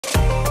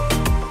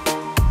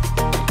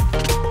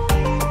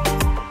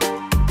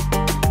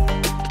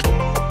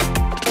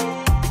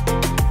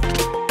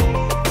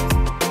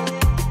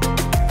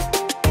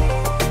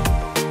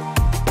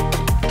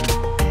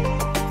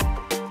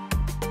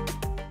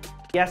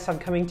Yes, I'm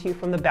coming to you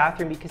from the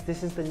bathroom because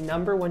this is the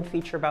 #1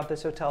 feature about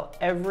this hotel.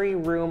 Every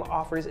room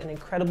offers an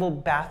incredible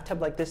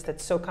bathtub like this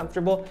that's so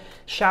comfortable.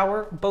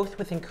 Shower, both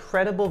with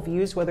incredible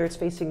views, whether it's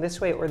facing this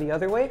way or the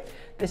other way.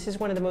 This is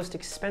one of the most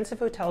expensive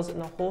hotels in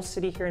the whole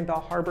city here in Bal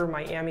Harbour,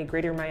 Miami,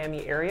 greater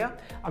Miami area.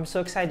 I'm so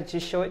excited to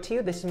show it to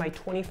you. This is my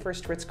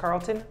 21st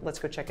Ritz-Carlton. Let's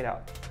go check it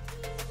out.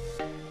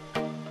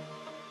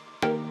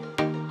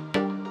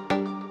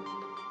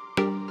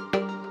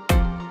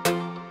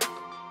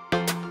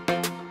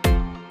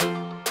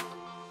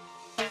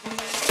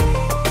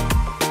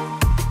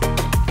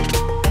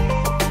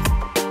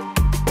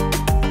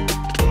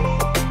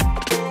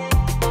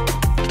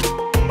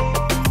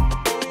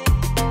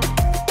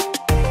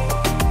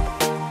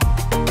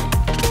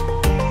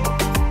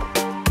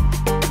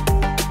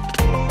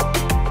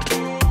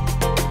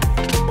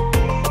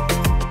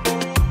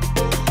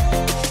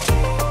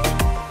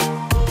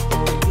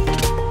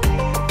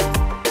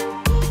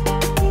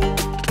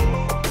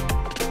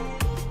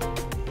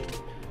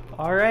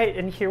 All right,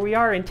 and here we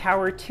are in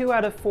Tower 2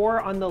 out of 4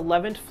 on the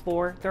 11th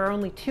floor. There are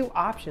only 2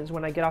 options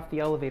when I get off the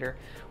elevator.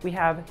 We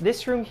have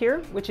this room here,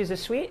 which is a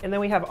suite, and then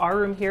we have our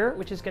room here,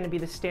 which is going to be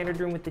the standard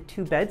room with the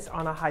 2 beds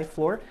on a high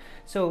floor.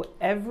 So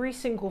every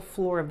single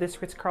floor of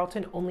this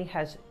Ritz-Carlton only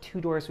has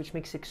 2 doors, which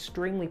makes it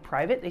extremely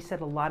private. They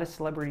said a lot of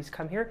celebrities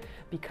come here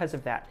because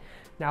of that.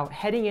 Now,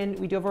 heading in,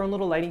 we do have our own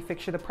little lighting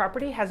fixture. The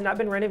property has not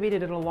been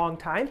renovated in a long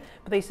time,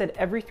 but they said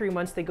every 3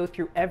 months they go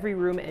through every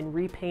room and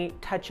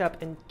repaint, touch up,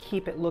 and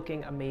keep it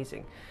looking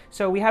amazing.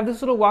 So we have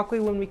this little walkway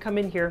when we come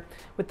in here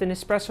with the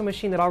Nespresso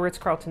machine that all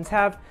Ritz-Carltons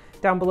have.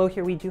 Down below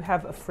here, we do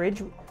have a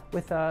fridge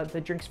with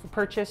the drinks for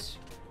purchase,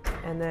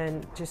 and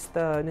then just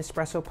the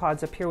Nespresso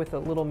pods up here with a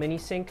little mini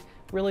sink.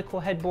 Really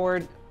cool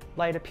headboard,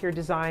 light up here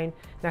design.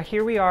 Now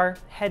here we are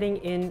heading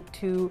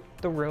into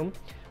the room.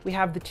 We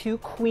have the 2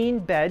 queen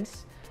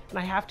beds. And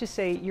I have to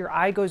say, your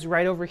eye goes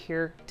right over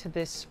here to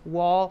this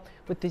wall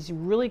with these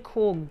really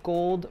cool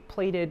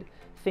gold-plated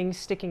things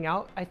sticking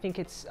out. I think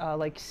it's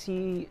like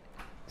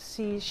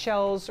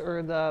seashells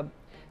or the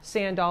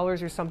sand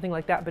dollars or something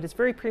like that, but it's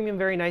very premium,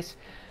 very nice.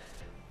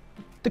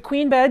 The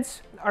queen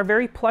beds are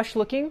very plush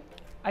looking.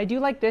 I do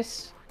like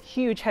this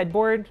huge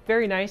headboard,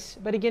 very nice,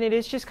 but again, it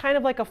is just kind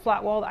of like a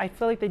flat wall. I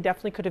feel like they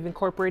definitely could have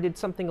incorporated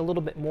something a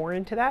little bit more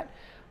into that,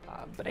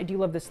 but I do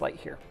love this light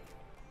here.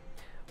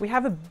 We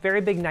have a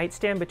very big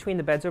nightstand between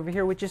the beds over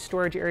here, which is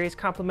storage areas,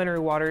 complimentary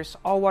waters.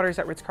 All waters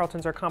at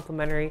Ritz-Carltons are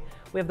complimentary.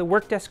 We have the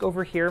work desk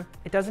over here.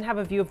 It doesn't have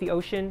a view of the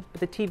ocean,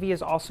 but the TV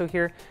is also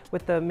here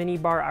with the mini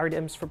bar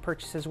items for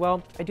purchase as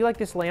well. I do like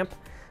this lamp,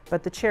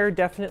 but the chair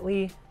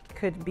definitely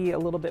could be a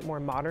little bit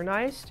more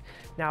modernized.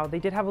 Now, they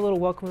did have a little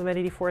welcome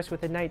amenity for us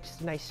with a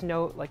nice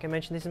note. Like I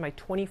mentioned, this is my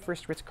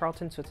 21st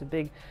Ritz-Carlton, so it's a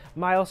big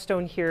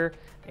milestone here,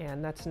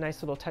 and that's a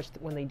nice little touch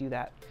when they do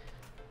that.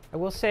 I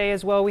will say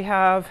as well, we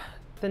have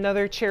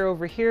another chair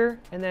over here,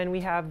 and then we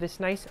have this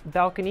nice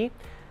balcony.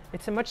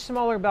 It's a much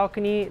smaller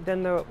balcony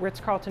than the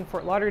Ritz-Carlton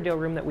Fort Lauderdale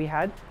room that we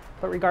had,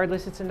 but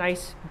regardless, it's a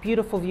nice,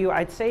 beautiful view.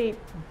 I'd say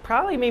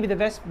probably maybe the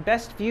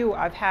best view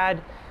I've had,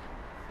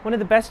 one of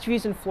the best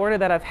views in Florida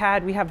that I've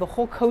had. We have the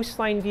whole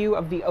coastline view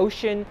of the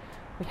ocean.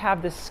 We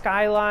have the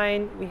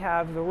skyline, we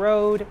have the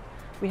road,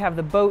 we have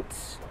the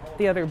boats,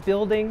 the other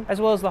building, as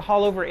well as the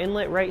Haulover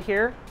Inlet right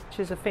here, which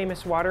is a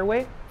famous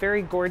waterway.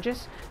 Very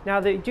gorgeous. Now,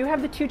 they do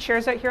have the 2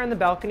 chairs out here on the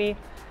balcony.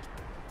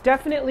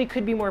 Definitely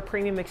could be more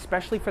premium,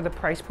 especially for the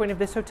price point of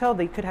this hotel.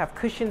 They could have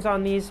cushions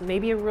on these,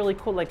 maybe a really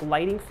cool like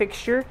lighting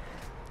fixture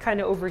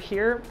kind of over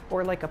here,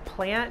 or like a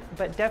plant,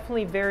 but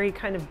definitely very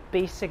kind of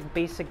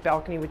basic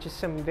balcony, which is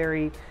some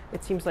very,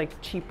 it seems like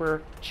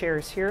cheaper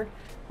chairs here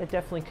that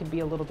definitely could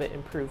be a little bit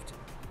improved.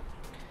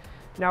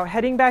 Now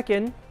heading back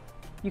in,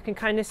 you can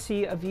kind of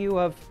see a view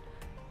of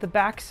the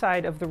back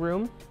side of the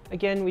room.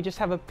 Again, we just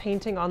have a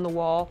painting on the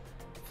wall,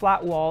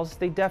 flat walls.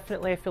 They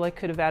definitely, I feel like,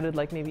 could have added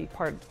like maybe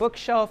part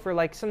bookshelf or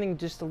like something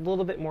just a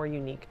little bit more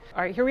unique.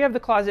 All right, here we have the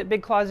closet,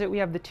 big closet. We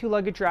have the 2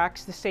 luggage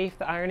racks, the safe,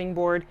 the ironing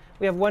board.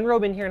 We have 1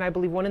 robe in here and I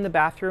believe 1 in the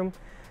bathroom.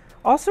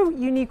 Also,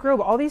 unique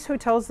robe. All these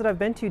hotels that I've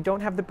been to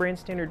don't have the brand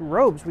standard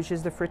robes, which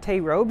is the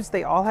Frette robes.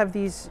 They all have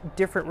these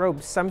different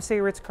robes. Some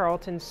say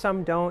Ritz-Carlton,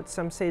 some don't.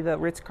 Some say the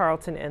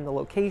Ritz-Carlton and the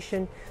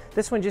location.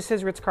 This one just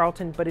says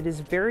Ritz-Carlton, but it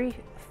is very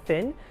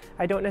thin.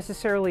 I don't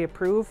necessarily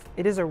approve.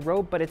 It is a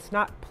robe, but it's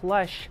not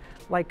plush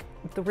like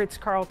the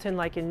Ritz-Carlton,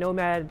 like in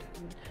Nomad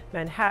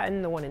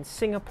Manhattan, the one in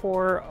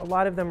Singapore. A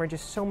lot of them are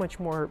just so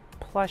much more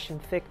plush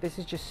and thick. This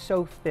is just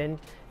so thin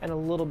and a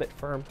little bit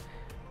firm.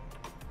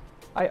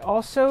 I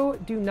also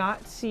do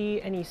not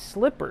see any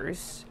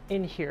slippers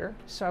in here,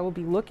 so I will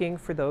be looking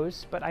for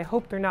those, but I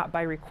hope they're not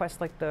by request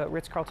like the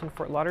Ritz-Carlton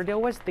Fort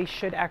Lauderdale was. They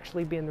should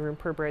actually be in the room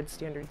per bed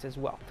standards as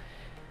well.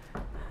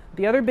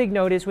 The other big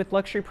note is with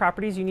luxury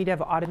properties, you need to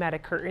have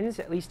automatic curtains,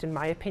 at least in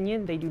my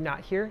opinion. They do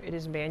not here. It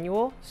is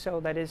manual, so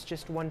that is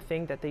just one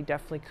thing that they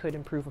definitely could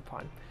improve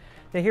upon.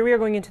 Now here we are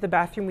going into the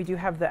bathroom. We do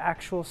have the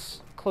actual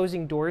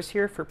closing doors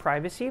here for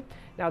privacy.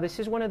 Now this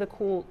is one of the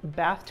cool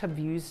bathtub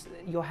views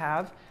you'll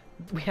have.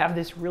 We have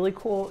this really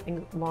cool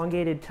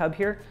elongated tub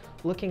here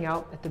looking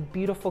out at the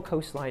beautiful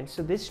coastline.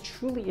 So this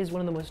truly is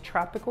one of the most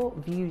tropical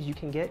views you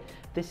can get.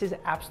 This is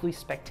absolutely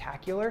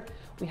spectacular.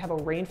 We have a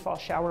rainfall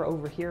shower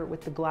over here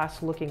with the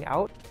glass looking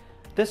out.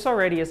 This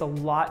already is a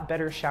lot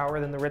better shower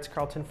than the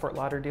Ritz-Carlton Fort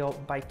Lauderdale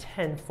by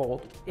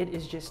tenfold. It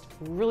is just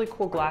really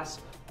cool glass,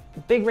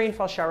 big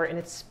rainfall shower, and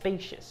it's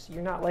spacious.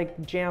 You're not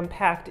like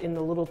jam-packed in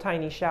the little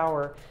tiny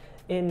shower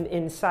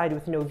inside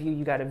with no view.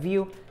 You got a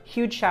view,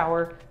 huge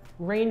shower,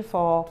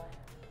 rainfall,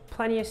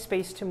 plenty of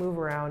space to move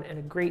around, and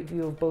a great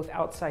view of both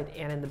outside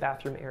and in the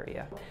bathroom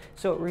area.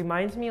 So it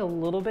reminds me a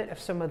little bit of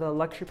some of the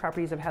luxury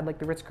properties I've had, like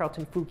the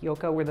Ritz-Carlton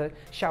Fukuoka, where the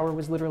shower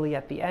was literally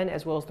at the end,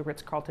 as well as the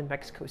Ritz-Carlton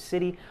Mexico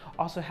City.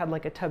 Also had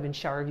like a tub and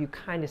shower view,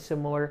 kind of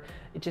similar,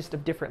 just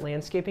of different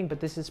landscaping, but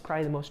this is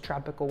probably the most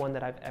tropical one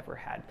that I've ever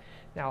had.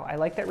 Now, I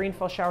like that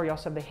rainfall shower. You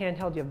also have the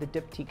handheld, you have the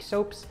diptyque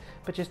soaps,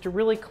 but just a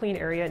really clean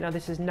area. Now,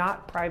 this is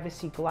not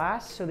privacy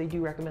glass, so they do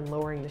recommend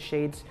lowering the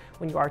shades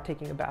when you are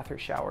taking a bath or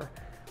shower.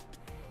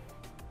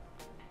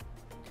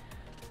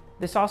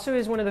 This also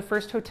is one of the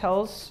first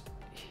hotels,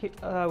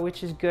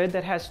 which is good,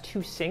 that has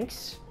 2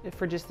 sinks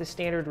for just the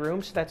standard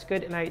room, so that's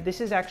good. And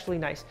this is actually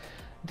nice.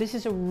 This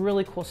is a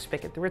really cool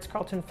spigot. The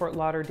Ritz-Carlton Fort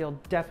Lauderdale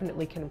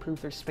definitely can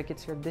improve their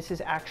spigots here. This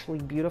is actually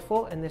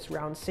beautiful, and this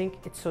round sink,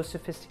 it's so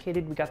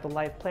sophisticated. We got the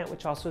live plant,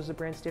 which also is a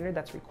brand standard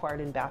that's required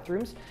in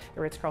bathrooms at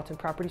Ritz-Carlton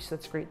properties, so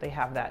that's great they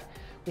have that.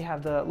 We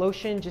have the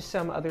lotion, just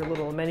some other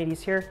little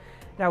amenities here.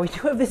 Now we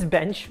do have this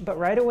bench, but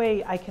right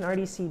away I can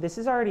already see this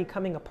is already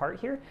coming apart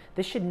here.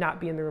 This should not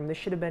be in the room. This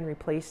should have been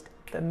replaced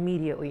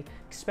immediately,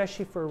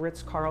 especially for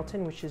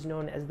Ritz-Carlton, which is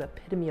known as the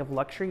epitome of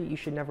luxury. You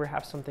should never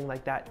have something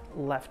like that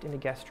left in a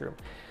guest room.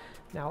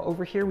 Now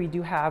over here we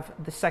do have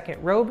the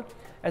second robe,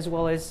 as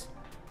well as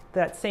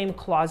that same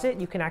closet.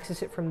 You can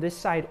access it from this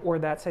side or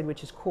that side,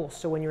 which is cool.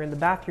 So when you're in the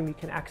bathroom, you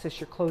can access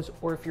your clothes,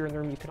 or if you're in the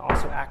room, you can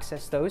also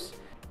access those.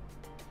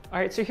 All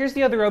right, so here's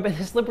the other robe, and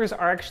the slippers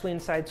are actually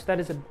inside, so that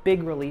is a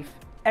big relief.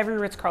 Every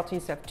Ritz-Carlton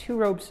needs to have 2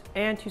 robes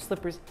and 2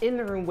 slippers in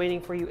the room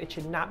waiting for you. It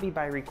should not be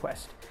by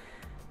request.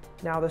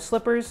 Now the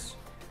slippers,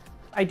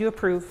 I do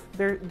approve.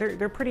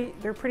 They're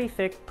pretty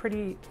thick,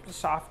 pretty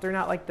soft. They're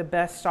not like the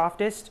best,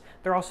 softest.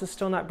 They're also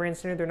still not brand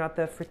standard. They're not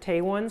the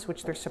Frite ones,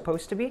 which they're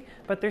supposed to be,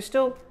 but they're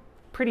still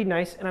pretty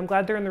nice, and I'm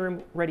glad they're in the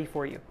room ready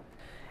for you.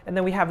 And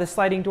then we have the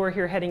sliding door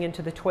here heading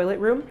into the toilet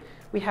room.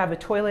 We have a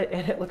toilet,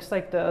 and it looks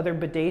like the other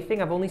bidet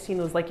thing. I've only seen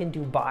those like in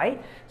Dubai.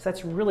 So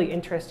that's really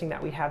interesting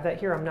that we have that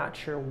here. I'm not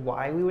sure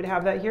why we would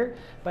have that here,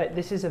 but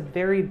this is a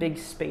very big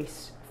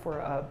space for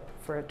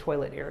a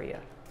toilet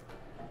area.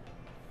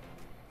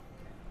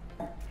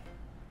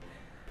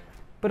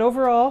 But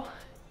overall,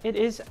 it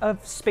is a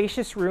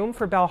spacious room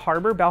for Bal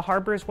Harbour. Bal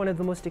Harbour is one of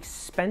the most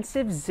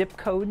expensive zip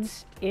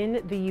codes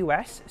in the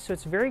US, so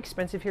it's very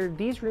expensive here.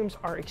 These rooms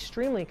are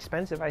extremely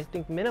expensive. I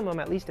think minimum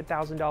at least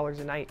 $1,000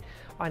 a night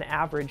on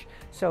average.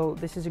 So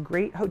this is a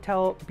great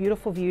hotel,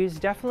 beautiful views.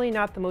 Definitely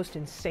not the most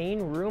insane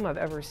room I've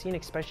ever seen,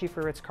 especially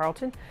for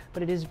Ritz-Carlton,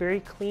 but it is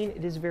very clean,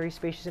 it is very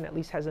spacious, and at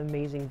least has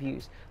amazing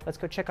views. Let's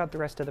go check out the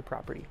rest of the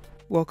property.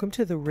 Welcome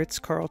to the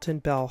Ritz-Carlton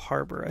Bal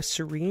Harbour, a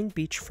serene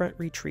beachfront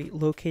retreat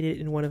located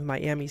in one of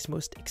Miami's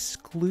most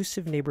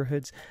exclusive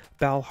neighborhoods,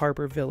 Bal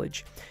Harbour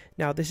Village.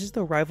 Now, this is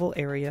the rival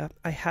area.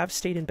 I have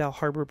stayed in Bal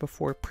Harbour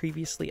before,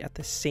 previously at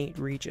the St.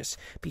 Regis,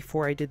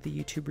 before I did the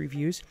YouTube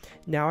reviews.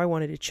 Now I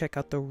wanted to check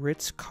out the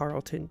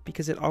Ritz-Carlton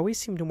because it always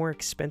seemed more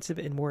expensive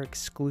and more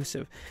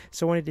exclusive,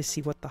 so I wanted to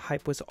see what the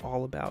hype was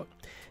all about.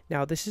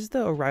 Now, this is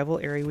the arrival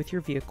area with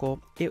your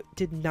vehicle. It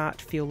did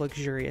not feel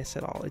luxurious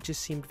at all. It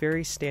just seemed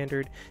very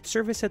standard.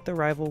 Service at the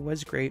arrival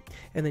was great,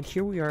 and then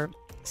here we are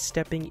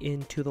stepping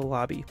into the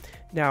lobby.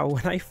 Now,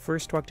 when I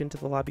first walked into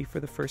the lobby for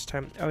the first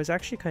time, I was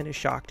actually kind of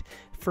shocked.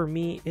 For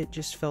me, it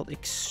just felt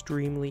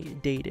extremely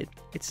dated.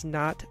 It's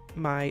not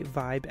my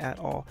vibe at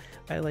all.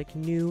 I like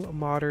new,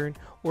 modern,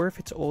 or if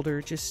it's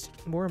older, just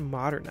more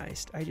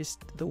modernized.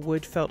 The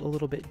wood felt a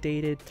little bit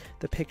dated.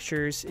 The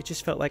pictures, it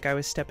just felt like I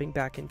was stepping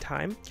back in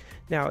time.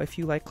 Now, if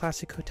you like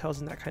classic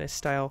hotels in that kind of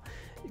style,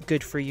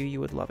 good for you,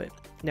 you would love it.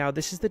 Now,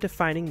 this is the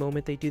defining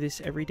moment. They do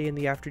this every day in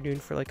the afternoon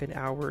for like an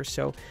hour or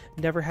so.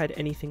 Never had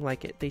anything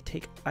like it. They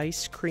take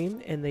ice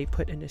cream and they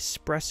put an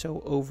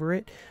espresso over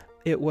it.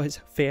 It was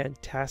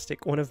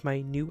fantastic. One of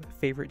my new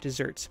favorite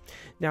desserts.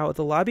 Now,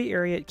 the lobby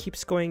area, it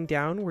keeps going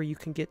down where you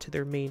can get to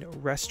their main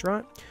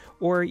restaurant,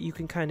 or you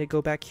can kind of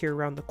go back here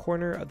around the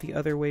corner of the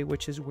other way,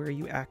 which is where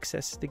you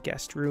access the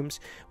guest rooms,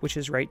 which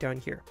is right down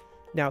here.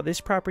 Now,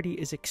 this property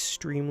is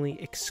extremely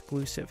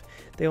exclusive.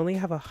 They only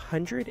have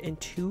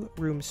 102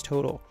 rooms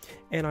total,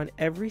 and on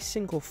every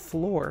single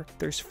floor,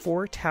 there's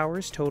 4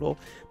 towers total,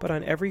 but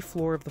on every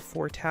floor of the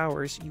 4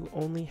 towers, you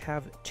only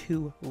have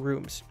 2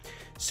 rooms.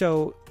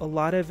 So a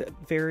lot of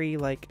very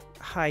like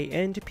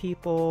high-end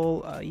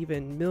people,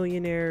 even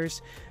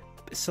millionaires,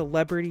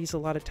 celebrities, a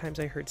lot of times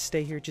I heard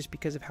stay here just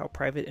because of how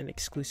private and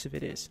exclusive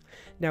it is.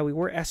 Now, we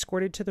were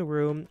escorted to the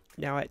room.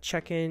 Now at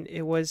check-in,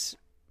 it was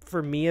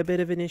for me a bit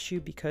of an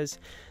issue because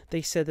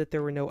they said that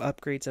there were no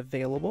upgrades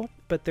available,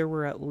 but there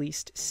were at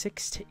least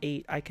 6 to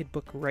 8 I could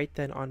book right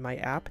then on my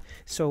app.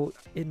 So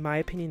in my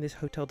opinion, this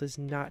hotel does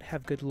not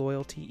have good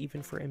loyalty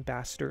even for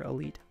Ambassador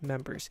Elite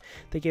members.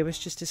 They gave us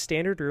just a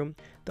standard room.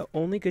 The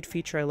only good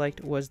feature I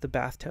liked was the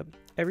bathtub.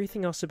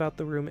 Everything else about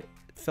the room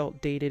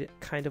felt dated,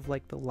 kind of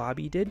like the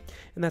lobby did,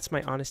 and that's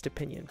my honest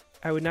opinion.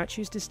 I would not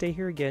choose to stay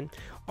here again.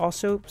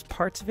 Also,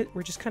 parts of it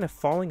were just kind of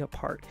falling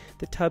apart.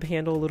 The tub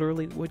handle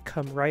literally would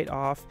come right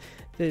off.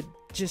 It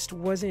just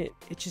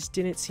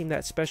didn't seem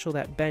that special.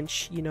 That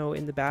bench, you know,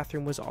 in the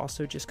bathroom was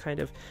also just kind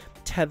of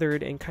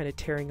tethered and kind of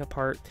tearing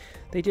apart.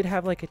 They did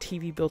have like a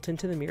TV built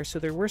into the mirror, so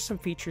there were some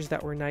features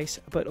that were nice,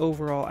 but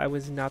overall I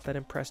was not that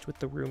impressed with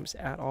the rooms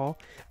at all.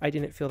 I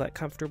didn't feel that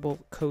comfortable,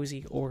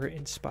 cozy, or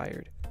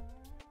inspired.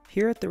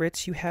 Here at the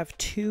Ritz, you have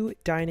 2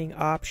 dining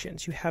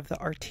options. You have the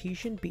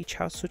Artesian Beach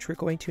House, which we're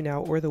going to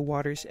now, or the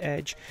Water's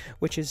Edge,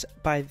 which is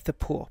by the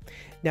pool.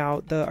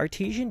 Now, the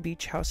Artesian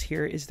Beach House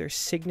here is their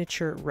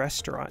signature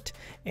restaurant,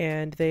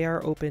 and they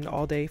are open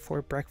all day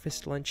for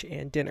breakfast, lunch,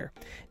 and dinner.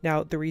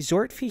 Now, the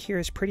resort fee here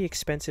is pretty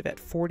expensive at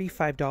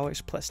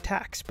 $45 plus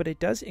tax, but it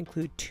does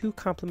include 2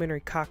 complimentary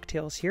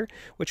cocktails here,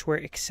 which were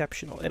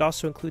exceptional. It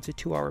also includes a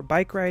 2-hour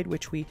bike ride,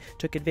 which we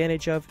took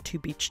advantage of, 2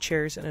 beach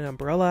chairs and an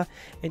umbrella,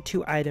 and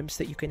 2 items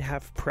that you can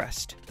have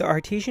pressed. The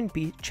Artesian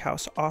Beach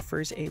House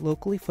offers a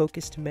locally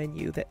focused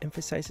menu that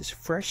emphasizes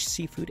fresh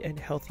seafood and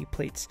healthy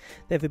plates.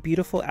 They have a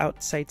beautiful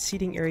outside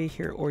seating area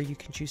here, or you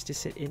can choose to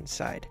sit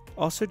inside.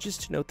 Also,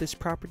 just to note, this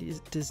property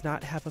does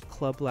not have a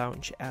club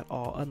lounge at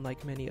all,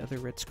 unlike many other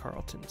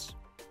Ritz-Carltons.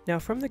 Now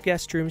from the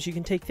guest rooms, you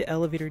can take the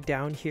elevator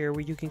down here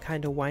where you can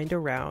kind of wind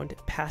around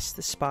past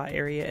the spa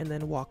area and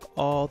then walk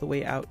all the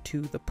way out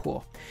to the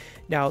pool.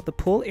 Now the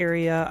pool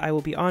area, I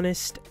will be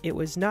honest, it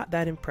was not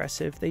that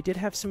impressive. They did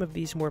have some of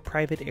these more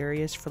private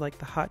areas for like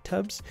the hot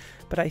tubs,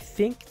 but I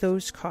think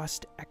those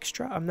cost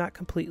extra. I'm not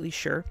completely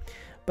sure,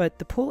 but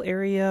the pool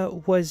area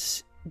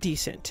was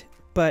decent.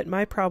 But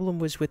my problem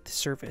was with the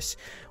service.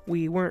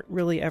 We weren't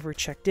really ever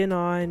checked in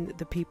on.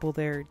 The people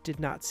there did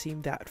not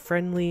seem that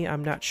friendly.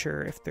 I'm not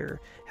sure if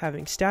they're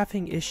having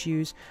staffing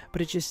issues,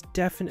 but it just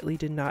definitely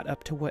did not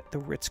up to what the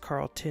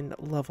Ritz-Carlton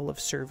level of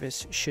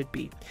service should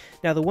be.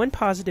 Now, the one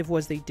positive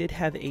was they did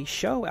have a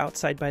show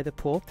outside by the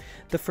pool.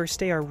 The first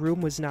day our room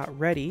was not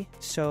ready,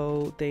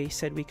 so they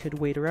said we could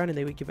wait around and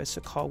they would give us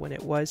a call when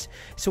it was.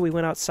 So we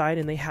went outside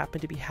and they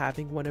happened to be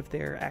having one of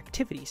their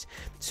activities.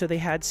 So they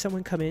had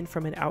someone come in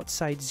from an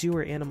outside zoo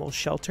or animal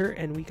shelter,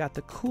 and we got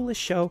the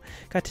coolest show,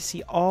 got to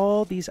see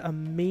all these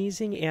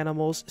amazing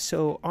animals.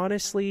 So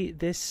honestly,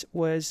 this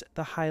was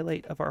the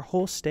highlight of our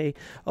whole stay,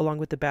 along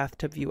with the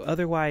bathtub view.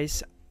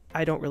 Otherwise,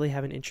 I don't really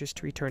have an interest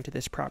to return to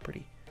this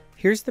property.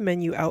 Here's the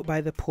menu out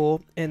by the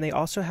pool, and they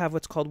also have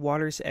what's called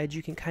Water's Edge.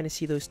 You can kind of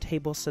see those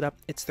tables set up.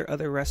 It's their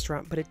other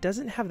restaurant, but it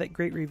doesn't have that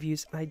great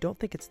reviews, and I don't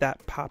think it's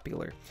that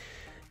popular.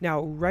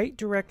 Now, right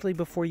directly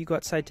before you go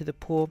outside to the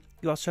pool,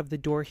 you also have the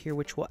door here,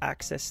 which will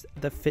access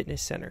the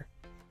fitness center.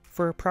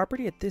 For a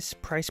property at this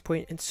price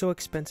point and so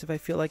expensive, I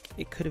feel like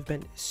it could have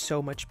been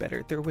so much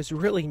better. There was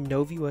really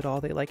no view at all.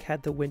 They like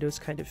had the windows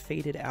kind of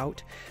faded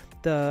out.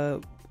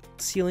 The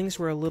ceilings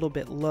were a little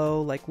bit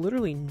low, like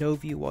literally no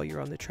view while you're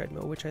on the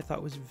treadmill, which I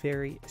thought was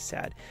very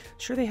sad.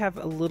 Sure, they have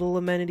a little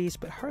amenities,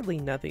 but hardly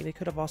nothing. They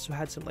could have also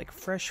had some like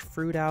fresh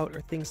fruit out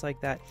or things like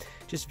that.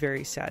 Just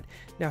very sad.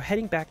 Now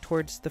heading back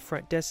towards the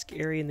front desk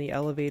area in the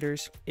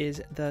elevators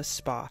is the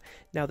spa.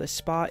 Now the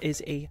spa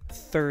is a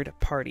third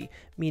party,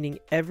 meaning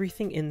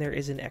everything in there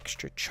is an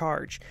extra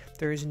charge.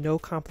 There is no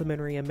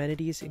complimentary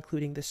amenities,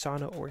 including the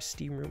sauna or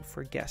steam room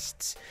for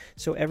guests.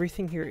 So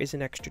everything here is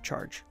an extra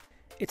charge.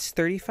 It's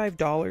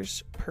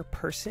 $35 per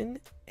person,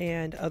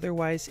 and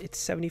otherwise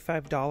it's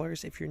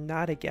 $75 if you're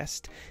not a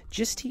guest,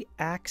 just to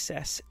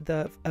access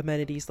the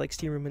amenities like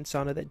steam room and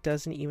sauna that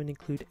doesn't even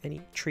include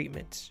any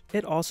treatments.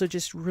 It also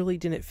just really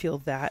didn't feel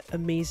that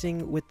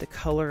amazing with the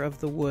color of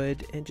the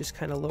wood and just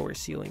kind of lower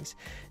ceilings.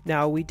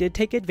 Now, we did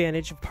take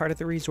advantage of part of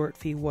the resort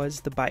fee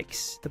was the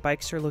bikes. The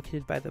bikes are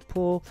located by the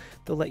pool.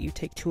 They'll let you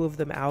take 2 of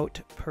them out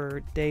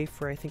per day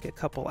for I think a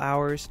couple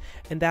hours,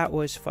 and that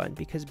was fun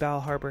because Bal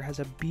Harbour has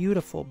a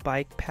beautiful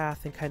bike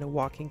path and kind of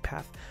walking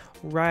path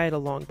right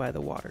along by the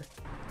water.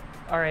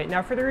 All right,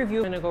 now for the review,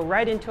 I'm gonna go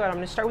right into it. I'm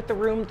gonna start with the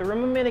room. The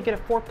room I'm gonna get a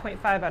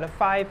 4.5 out of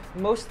 5,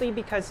 mostly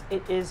because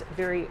it is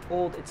very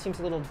old. It seems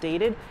a little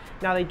dated.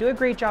 Now they do a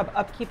great job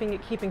upkeeping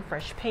it, keeping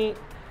fresh paint.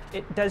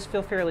 It does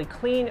feel fairly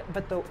clean,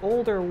 but the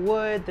older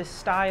wood, the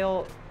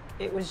style,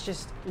 it was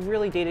just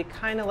really dated,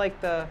 kind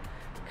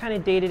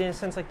of dated in a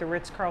sense like the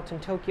Ritz-Carlton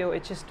Tokyo.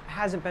 It just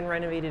hasn't been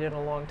renovated in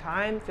a long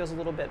time. Feels a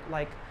little bit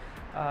like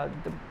a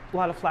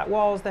lot of flat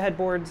walls, the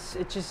headboards.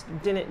 It just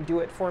didn't do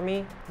it for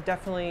me.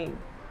 Definitely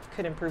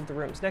could improve the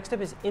rooms. Next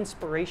up is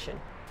inspiration.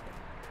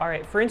 All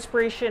right, for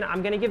inspiration,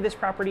 I'm gonna give this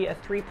property a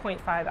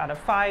 3.5 out of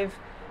 5.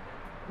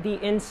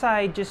 The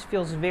inside just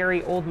feels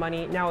very old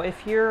money. Now,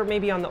 if you're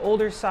maybe on the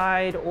older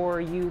side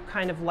or you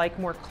kind of like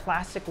more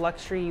classic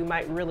luxury, you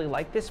might really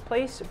like this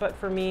place. But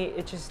for me,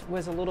 it just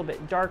was a little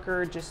bit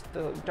darker, just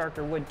the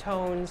darker wood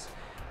tones.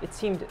 it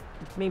seemed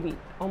maybe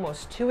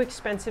almost too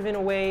expensive in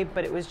a way,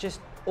 but it was just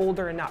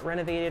older and not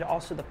renovated.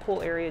 Also, the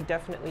pool area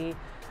definitely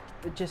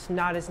just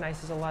not as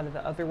nice as a lot of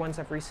the other ones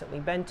I've recently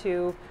been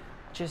to.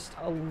 Just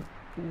a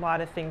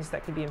lot of things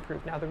that could be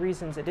improved. Now, the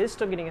reasons it is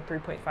still getting a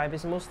 3.5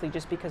 is mostly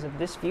just because of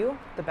this view,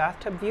 the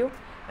bathtub view,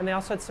 and they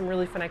also had some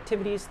really fun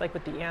activities like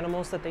with the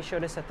animals that they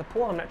showed us at the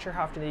pool. I'm not sure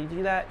how often they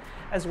do that,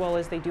 as well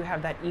as they do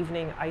have that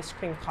evening ice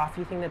cream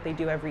coffee thing that they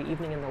do every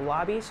evening in the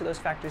lobby. So those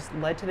factors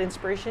led to the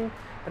inspiration,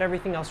 but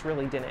everything else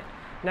really didn't.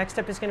 Next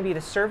up is going to be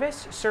the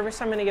service.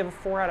 Service I'm going to give a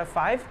 4 out of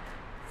 5.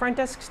 Front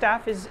desk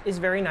staff is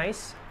very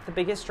nice. The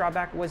biggest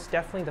drawback was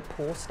definitely the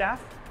pool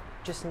staff.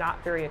 Just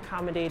not very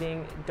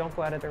accommodating, don't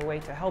go out of their way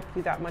to help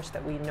you that much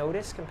that we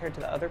noticed compared to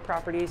the other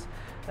properties.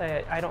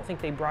 I don't think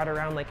they brought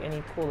around like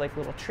any cool like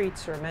little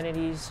treats or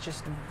amenities,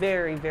 just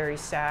very, very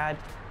sad.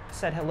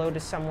 Said hello to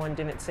someone,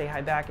 didn't say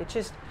hi back. It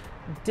just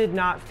did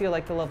not feel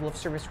like the level of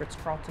service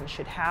Ritz-Carlton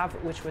should have,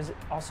 which was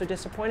also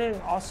disappointing.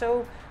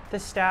 Also, the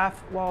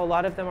staff, while a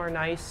lot of them are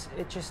nice,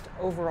 it just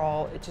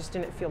overall, it just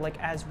didn't feel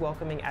like as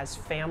welcoming, as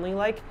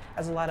family-like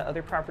as a lot of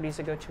other properties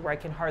I go to where I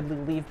can hardly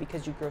leave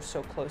because you grow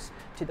so close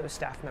to those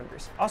staff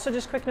members. Also,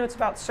 just quick notes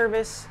about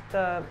service.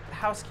 The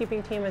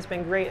housekeeping team has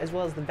been great, as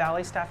well as the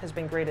valet staff has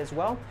been great as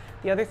well.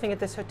 The other thing at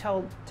this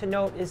hotel to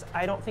note is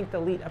I don't think the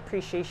elite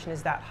appreciation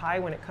is that high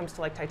when it comes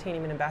to like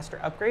titanium and ambassador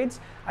upgrades.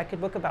 I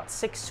could book about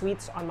 6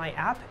 suites on my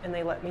app and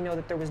they let me know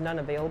that there was none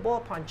available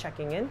upon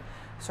checking in.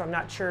 So I'm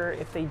not sure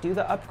if they do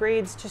the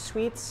upgrades to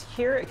suites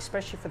here,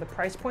 especially for the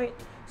price point.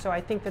 So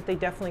I think that they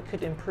definitely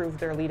could improve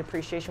their lead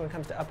appreciation when it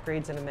comes to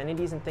upgrades and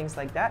amenities and things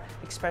like that,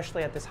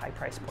 especially at this high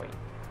price point.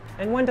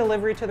 And one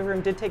delivery to the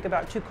room did take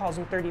about 2 calls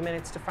and 30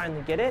 minutes to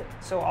finally get it.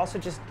 So also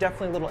just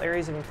definitely little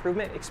areas of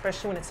improvement,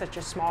 especially when it's such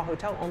a small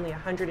hotel, only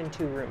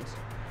 102 rooms.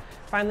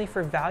 Finally,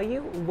 for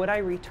value, would I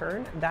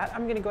return? That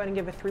I'm gonna go ahead and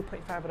give a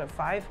 3.5 out of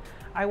 5.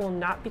 I will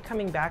not be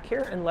coming back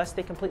here unless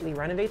they completely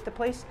renovate the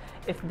place.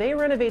 If they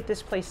renovate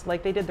this place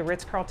like they did the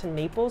Ritz-Carlton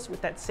Naples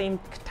with that same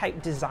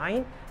type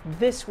design,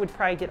 this would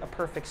probably get a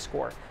perfect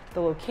score. The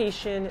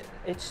location,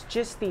 it's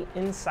just the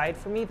inside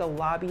for me, the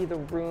lobby, the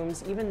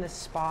rooms, even the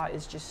spa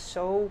is just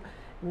so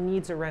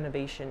needs a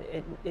renovation.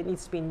 It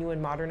needs to be new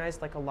and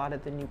modernized like a lot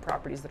of the new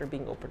properties that are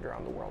being opened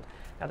around the world.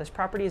 Now this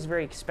property is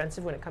very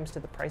expensive when it comes to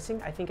the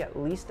pricing. I think at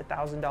least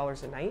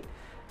 $1,000 a night.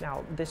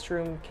 Now this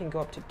room can go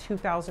up to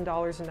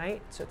 $2,000 a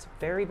night, so it's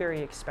very, very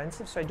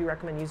expensive. So I do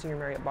recommend using your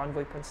Marriott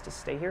Bonvoy points to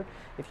stay here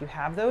if you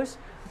have those.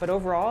 But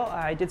overall,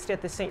 I did stay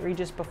at the St.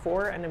 Regis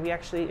before and we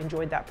actually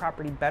enjoyed that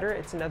property better.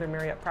 It's another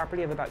Marriott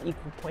property of about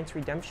equal points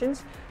redemptions.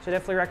 So I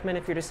definitely recommend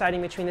if you're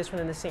deciding between this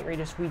one and the St.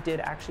 Regis, we did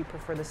actually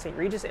prefer the St.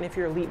 Regis. And if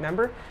you're an elite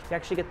member, you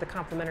actually get the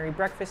complimentary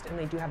breakfast and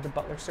they do have the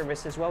butler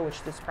service as well,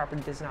 which this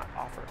property does not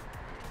offer.